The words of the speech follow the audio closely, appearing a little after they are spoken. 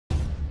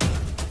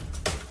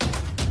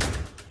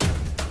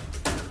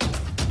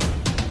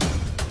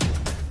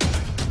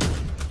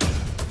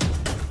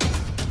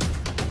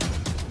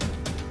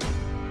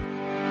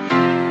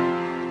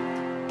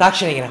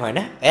තාක්ෂණය ගැන හොයන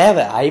ඇව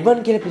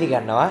අයිබන් කියලා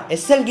පිළිගන්නවා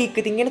SL Geek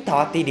ඉතින් එන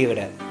තවත් වීඩියෝ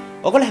එකට.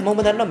 ඔයගොල්ලෝ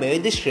හැමෝම දන්නවා මේ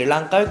විදිහට ශ්‍රී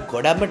ලංකාවේ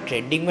ගොඩක්ම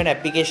ට්‍රෙන්ඩින් වෙන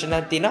ඇප්ලිකේෂන්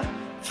එකක් තියෙනවා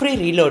ෆ්‍රී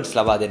රීලෝඩ්ස්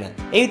ලබා දෙන.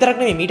 ඒ විතරක්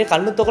නෙමෙයි මීට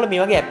කලිනුත් ඔයගොල්ලෝ මේ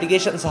වගේ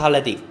ඇප්ලිකේෂන්ස්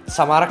අහලා ඇති.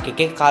 සමහරක් එක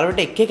එක කාලවලට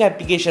එක එක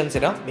ඇප්ලිකේෂන්ස්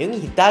එනවා. මේක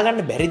හිතා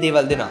ගන්න බැරි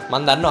දේවල් දෙනවා.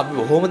 මම දන්නවා අපි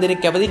බොහොම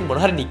දෙනෙක් කැපදින්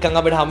මොන හරි නිකන්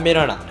අපිට හම්බ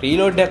වෙනවා නා.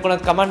 රීලෝඩ් එකක්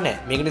වුණත් කමක් නැහැ.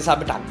 මේක නිසා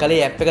අපිට අක්කලේ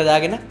ඇප් එක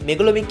දාගෙන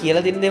මේගොල්ලෝ මේ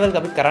කියලා දෙන දේවල්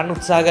අපි කරන්න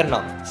උත්සාහ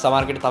කරනවා.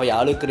 සමහරකට තව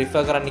යාළුවෙක්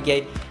රිෆර් කරන්න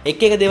කියයි.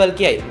 එක එක දේවල්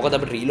කියයි. මොකද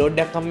අපිට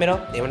රීලෝඩ් එකක් හම්බ වෙනවා.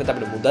 එහෙම නැත්නම්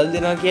අපිට මුදල්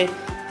දෙනවා කියයි.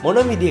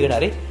 මොන විදිහකට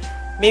හරි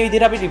මේ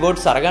විදිහට අපි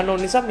රිවෝඩ්ස් අරගන්න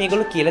ඕන නිසා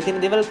මේගොල්ලෝ කියලා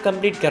තියෙන දේවල්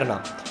කම්ප්ලීට්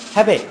කරනවා.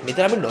 හැබැයි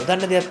මෙතන අපි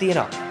නොදන්න දෙයක්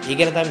තියෙනවා. ඒ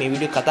ගැන තමයි මේ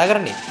වීඩියෝ කතා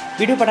කරන්නේ.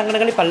 වීඩියෝ පටන්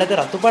ගන්න කලින් පල්ලෙත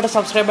රතු පාට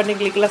subscribe button එක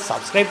ක්ලික් කරලා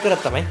subscribe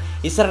කරත් තමයි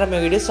ඉස්සරහට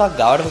මේ වීඩියෝස් ඔයා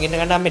ගාවටම ගෙන්න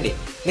ගන්න හම්බෙන්නේ.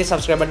 මේ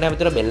subscribe button එක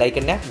විතර bell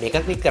icon එක මේක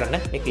ක්ලික් කරන්න.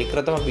 මේ ක්ලික්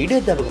කරලා තමයි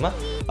වීඩියෝ දාපුවම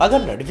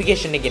ඔයාගේ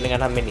notification එක ගෙන්න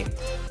ගන්න හම්බෙන්නේ.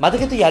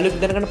 මතකද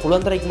යාළුවෙක් දැනගන්න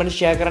පුළුවන් තරම් ඉක්මනට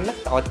share කරන්න.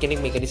 තවත්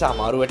කෙනෙක් මේක නිසා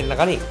අමාරු වෙටෙන්න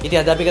කලින්. ඉතින්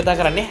අද අපි කතා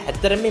කරන්නේ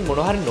ඇත්තටම මේ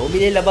මොන හරි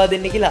නොමිලේ ලබා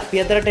දෙන්න කියලා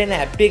අපි අතරට එන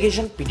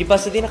application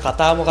පිටිපස්සේ තියෙන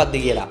කතාව මොකක්ද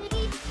කියලා.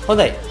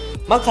 හොඳයි.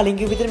 මම කලින්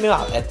කිව්ව විදිහට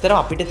මේවා ඇත්තටම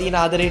අපිට තියෙන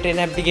ආදරයට එන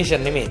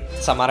ඇප්ලිකේෂන් නෙමෙයි.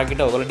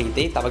 සමහරකට ඔයගොල්ලෝ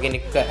හිතේ තව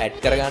කෙනෙක් ඇඩ්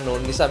කරගන්න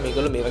ඕන නිසා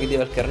මේගොල්ලෝ මේ වගේ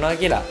දේවල් කරනවා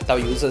කියලා. තව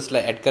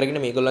යූසර්ස්ලා ඇඩ් කරගෙන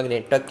මේගොල්ලන්ගේ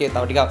නෙට්වර්ක් එක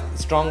තව ටිකක්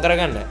ස්ට්‍රෝං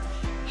කරගන්න.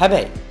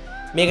 හැබැයි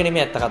මේක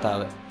නෙමෙයි ඇත්ත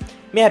කතාව.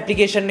 මේ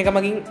ඇප්ලිකේෂන් එක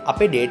මගින්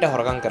අපේ data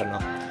හොරගම්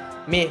කරනවා.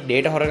 මේ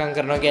data හොරගම්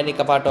කරනවා කියන්නේ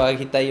එකපාරට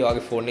ඔයාගේ හිතයි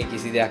ඔයාගේ ෆෝන් එකේ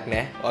කිසි දෙයක්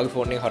නැහැ. ඔයාගේ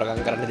ෆෝන් එක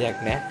හොරගම් කරන්න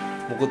දෙයක් නැහැ.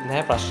 මුකුත්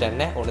නැහැ ප්‍රශ්නයක්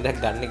නැහැ. ඕන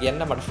දෙයක් ගන්න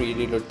කියන්න මට ෆ්‍රී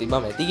රීලෝඩ්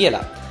තිබ්බම ඇති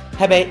කියලා.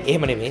 හැබැයි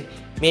එහෙම නෙමෙයි.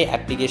 මේ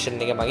ඇප්ලිකේෂන්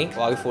එක මගින්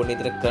ඔයාගේ ෆෝන්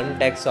එකේ තියෙන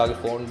contacts ඔයාගේ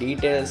ෆෝන්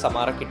details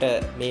සමහරකට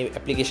මේ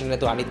ඇප්ලිකේෂන් එක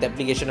නැතුව අනිත්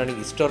ඇප්ලිකේෂන්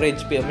වලින්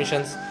storage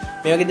permissions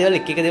මේ වගේ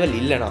දේවල් එක එක දේවල්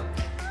ඉල්ලනවා.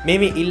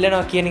 මේ ඉල්ලනවා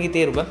කියන එකේ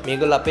තේරුම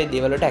මේගොල්ලෝ අපේ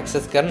දේවල් වලට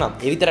access කරනවා.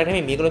 ඒ විතරක්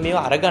නෙමෙයි මේගොල්ලෝ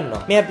මේවා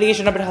අරගන්නවා. මේ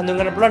ඇප්ලිකේෂන් අපිට හඳුන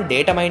ගන්න පුළුවන්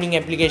data mining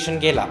application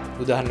කියලා.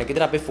 උදාහරණයක්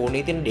විදිහට අපේ ෆෝන්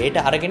එකේ තියෙන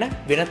data අරගෙන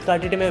වෙනත්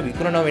කාටට මේවා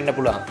විකුණනවා වෙන්න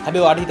පුළුවන්.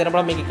 හැබැයි ඔයාලට හිතන්න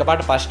පුළුවන් මේක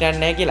එකපාරට ප්‍රශ්නයක්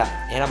නැහැ කියලා.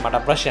 එහෙනම්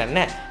මට ප්‍රශ්නයක්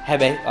නැහැ.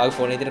 හැබැයි ඔයාගේ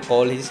ෆෝන් එකේ තියෙන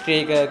call history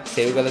එක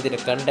save කරලා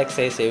තියෙන contacts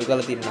එක save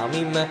කරලා තියෙන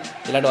නමින්ම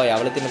ඊළඟට ඔයා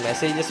යවලා තියෙන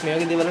messages මේ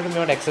වගේ දේවල් වලට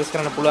මේවට access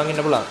කරන්න පුළුවන්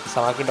වෙන්න පුළුවන්.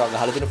 සමහරකට ඔයා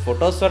ගහලා තියෙන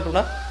photos වලට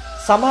උනා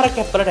සමහර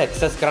ඇප් වලට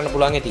access කරන්න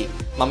පුළුවන් ඇති.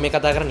 මම මේ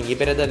කතා කරන්නේ ඊයේ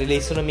පෙරේද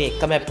රිලීස් වුණ මේ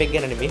එකම ඇප් එක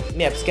ගැන නෙමෙයි.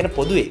 මේ apps ගැන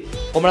පොදුවේ.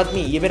 කොහොමවත්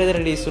මේ ඊයේ පෙරේද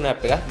රිලීස් වුණ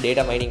ඇප් එක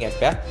data mining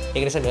ඇප් එකක්.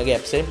 ඒක නිසා මේ වගේ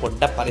apps වලින්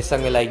පොඩ්ඩක්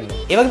පරිස්සම් වෙලා ඉන්න.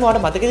 ඒ වගේම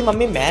ඔයාලට මතකද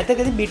මම මේ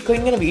මෑතකදී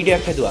Bitcoin ගැන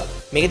වීඩියෝ එකක් හදුවා.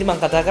 මේකදී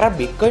මම කතා කරා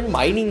Bitcoin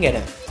mining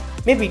ගැන.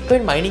 මේ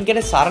Bitcoin mining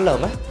ගැන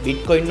සරලවම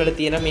Bitcoin වල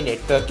තියෙන මේ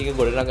network එක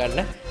ගොඩනගන්න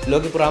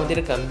ලෝකෙ පුරාම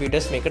තියෙන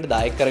computers මේකට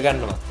දායක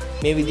කරගන්නවා.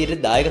 මේ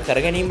විදිහට දායක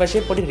කරගැනීම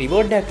වශයෙන් පොඩි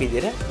reward එකක්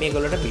විදිහට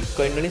මේගොල්ලන්ට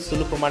Bitcoin වලින්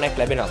සුළු ප්‍රමාණයක්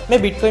ලැබෙනවා. මේ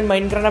Bitcoin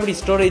mine කරන්න අපිට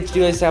storage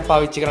device එකක්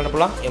පාවිච්චි කරන්න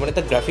පුළුවන්. එහෙම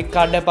නැත්නම් graphic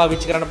card එකක්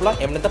පාවිච්චි කරන්න පුළුවන්.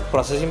 එහෙම නැත්නම්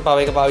processing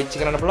power එක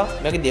පාවිච්චි කරන්න පුළුවන්.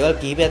 මේ වගේ දේවල්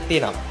කීපයක්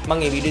තියෙනවා.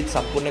 මම මේ වීඩියෝත්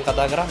සම්පූර්ණයෙන්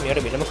කතා කරා.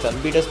 මේවට වෙනම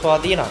computers පවා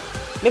තියෙනවා.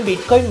 මේ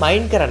Bitcoin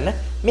mine කරන්න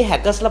මේ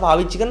hackers-ලා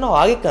පාවිච්චි කරන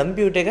ඔයාගේ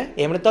computer එක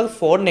එහෙම නැත්නම් ඔයාගේ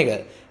phone එක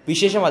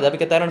විශේෂම අද අපි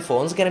කතා කරන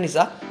ෆෝන්ස් ගැන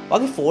නිසා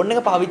ඔයාගේ ෆෝන් එක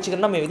පාවිච්චි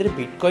කරනවා මේ විදිහට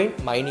Bitcoin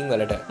mining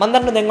වලට. මම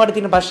දන්නවා දැන් ඔයාලට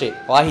තියෙන ප්‍රශ්නේ.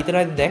 ඔයා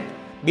හිතනවාද දැන්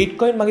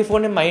Bitcoin මගේ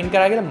ෆෝන් එකෙන් මයින්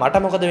කරා කියලා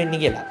මට මොකද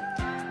වෙන්නේ කියලා?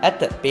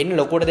 ඇත්ත පේන්නේ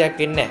ලොකුවට දෙයක්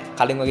වෙන්නේ නැහැ.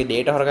 කලින් වගේ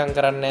data හොරගම්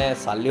කරන්නේ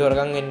නැහැ, සල්ලි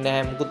හොරගම් වෙන්නේ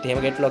නැහැ, මුකුත්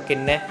එහෙම ගැටලුවක්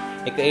වෙන්නේ නැහැ.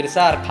 ඒක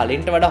නිසා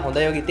කලින්ට වඩා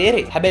හොඳයි වගේ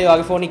තේරෙයි. හැබැයි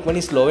ඔයාගේ ෆෝන්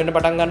ඉක්මනින් slow වෙන්න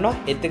පටන් ගන්නවා.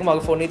 ඒත් එක්කම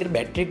ඔයාගේ ෆෝන් එකේ තියෙන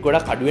බැටරි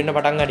ගොඩක් අඩු වෙන්න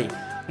පටන්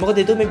ගන්නවා. මොකද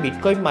ඒක මේ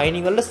Bitcoin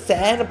mining වල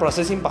සෑහෙන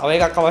processing power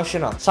එකක් අවශ්‍ය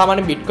වෙනවා.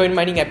 සාමාන්‍ය Bitcoin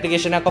mining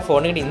application එකක්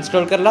ෆෝන් එකට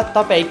install කරලා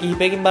තව පැය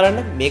කිහිපයකින් බලන්න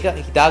මේක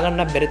හිතා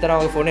ගන්න බැරි තරම්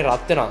ඔයාගේ ෆෝනේ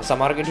රත් වෙනවා.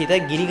 සමහරකට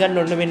හිතයි ගිනි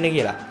ගන්න ඕන වෙන්න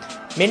කියලා.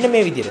 මෙන්න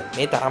මේ විදිහට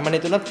මේ තරම්ම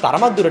නැතුණත්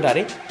තරමක් දුරට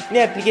හරි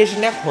මේ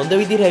ඇප්ලිකේෂන් එකක් හොඳ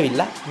විදිහට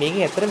ඇවිල්ලා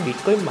මේකෙන් ඇත්තටම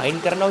Bitcoin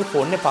mine කරනවා ඔය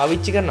ෆෝන් එක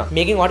පාවිච්චි කරනවා.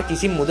 මේකෙන් ඔයාලට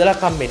කිසිම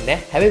මුදලක් හම්බෙන්නේ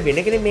නැහැ. හැබැයි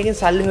වෙන කෙනෙක් මේකෙන්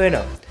සල්ලි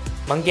හොයනවා.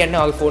 මං කියන්නේ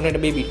ඔයාගේ ෆෝන්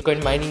එකට මේ Bitcoin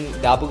mining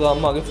දාපු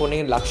ගමන්ම ඔයාගේ ෆෝන්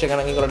එකෙන් ලක්ෂ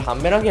ගණන් ඒකට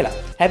හම්බ වෙනවා කියලා.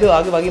 හැබැයි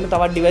ඔයාගේ වගේම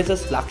තවත්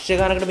devices ලක්ෂ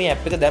ගණනකට මේ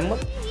app එක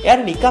දැම්මොත්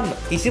එයාට නිකම්ම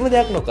කිසිම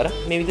දෙයක් නොකර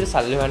මේ විදිහට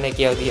සල්ලි හොයන්නේ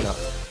කියලා තියෙනවා.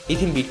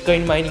 ඉතින්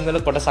Bitcoin mining වල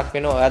කොටසක්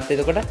වෙනවා ඔයත්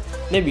එතකොට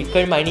මේ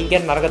Bitcoin mining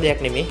කියන්නේ නරක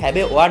දෙයක් නෙමෙයි.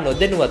 හැබැයි ඔයා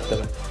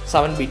නොදැනුවත්වම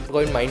සමන්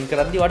Bitcoin mine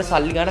කරද්දී ඔයාට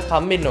සල්ලි ගන්න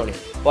කම්බෙන්න ඕනේ.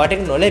 ඔයාට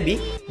ඒක නොලැබි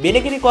වෙන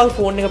කෙනෙක් ඔයාගේ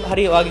ෆෝන් එක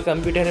හරි ඔයාගේ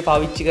කම්පියුටර් එකේ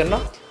පාවිච්චි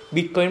කරනවා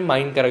Bitcoin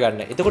mine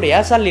කරගන්න. එතකොට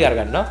එයා සල්ලි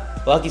කරගන්නවා.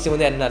 ඔයා කිසිම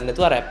දෙයක් නෑ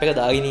නැතුව අර app එක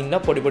දාගෙන ඉන්න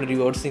පොඩි පොඩි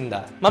rewards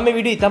ඉඳලා. මම මේ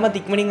වීඩියෝ ඉතාමත්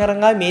ඉක්මනින්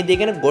අරන් ආවේ මේ දේ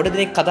ගැන ගොඩ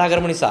දෙනෙක් කතා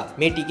කරමු නිසා.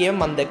 මේ ටිකේම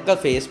මම දැක්කා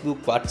Facebook,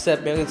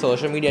 WhatsApp මේ වගේ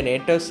social media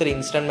networks වල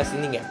instant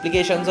messaging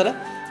applications වල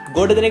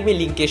ගොඩ දෙනෙක් මේ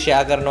link එක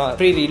share කරනවා.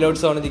 free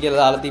reloads ඕනද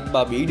කියලා දාලා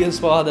තිබ්බා. videos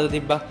පවා හදලා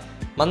තිබ්බා.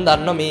 මම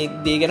දන්නවා මේ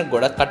දේ ගැන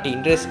ගොඩක් කට්ටිය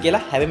ඉන්ට්‍රෙස්ට්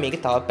කියලා. හැබැයි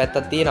මේකේ තවත්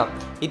පැත්තක්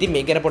තියෙනවා. ඉතින්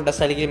මේක ගැන පොඩ්ඩක්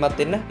සැලකිලිමත්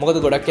වෙන්න. මොකද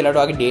ගොඩක් වෙලාවට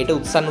ඔයාගේ data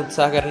උත්සන්න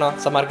උත්සාහ කරනවා.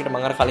 සමහරකට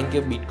මම අර කලින්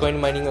කිව්ව Bitcoin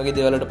mining වගේ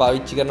දේවල් වලට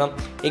පාවිච්චි කරනවා.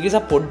 ඒක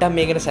නිසා පොඩ්ඩක්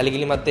මේක ගැන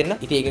සැලකිලිමත් වෙන්න.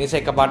 ඉතින් ඒක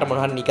නිසා එකපාරට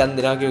මොන හරි නිකන්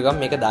දෙනවා කියව ගමන්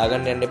මේක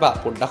දාගන්න යන්න එපා.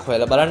 පොඩ්ඩක්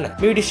හොයලා බලන්න.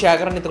 මේ වීඩියෝ share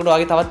කරන්න. එතකොට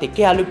ඔයාගේ තවත්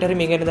එක යාළුවෙක්ට හරි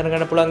මේ ගැන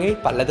දැනගන්න පුළුවන් වෙයි.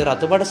 පල්ලෙද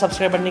රතු පාට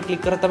subscribe button එක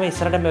click කරලා තමයි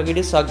ඉස්සරහට මේ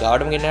වීඩියෝස් ඔයා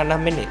ගාවටම ගෙන්න ගන්න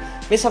හම්බෙන්නේ.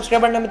 මේ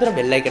subscribe button එක මෙතන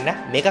bell icon එක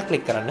මේක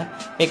click කරන්න.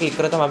 මේක click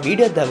කරලා තමයි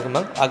වීඩියෝ දාපු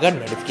ගමන්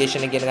අගන්න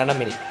notification එක ගෙන ගන්න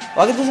හම්බෙන්නේ.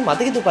 ඔයාගේ දවස්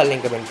මතකද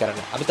පල්ලෙන් කමෙන්ට්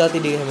කරන්න. අපි තවත්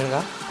වීඩියෝ එකක්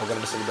හැමෙන්න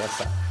ඔයගොල්ලෝ සුබ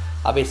දවසක්.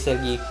 අපි SL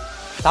Geek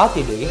තාත්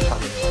වීඩියෝ එකක්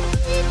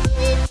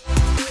හම්බෙන්න.